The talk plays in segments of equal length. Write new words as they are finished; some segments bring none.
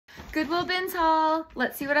Goodwill bins haul.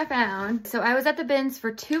 Let's see what I found. So I was at the bins for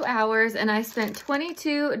 2 hours and I spent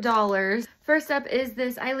 $22. First up is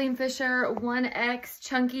this Eileen Fisher 1X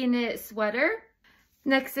chunky knit sweater.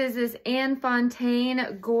 Next is this Anne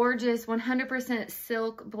Fontaine gorgeous 100%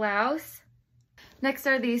 silk blouse. Next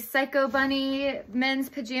are these Psycho Bunny men's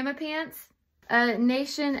pajama pants. A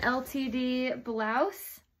Nation LTD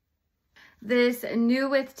blouse. This new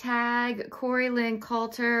with tag Corey Lynn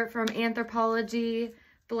Coulter from Anthropologie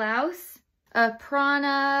blouse. A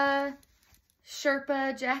Prana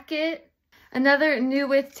Sherpa jacket. Another new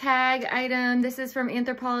with tag item. This is from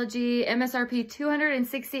Anthropologie, MSRP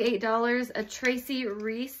 $268. A Tracy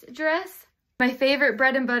Reese dress. My favorite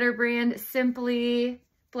bread and butter brand, Simply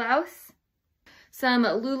blouse. Some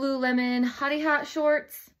Lululemon Hottie Hot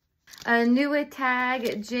shorts. A new with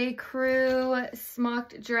tag J. Crew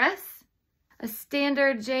smocked dress. A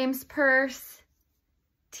standard James Purse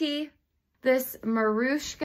tee. This Marushka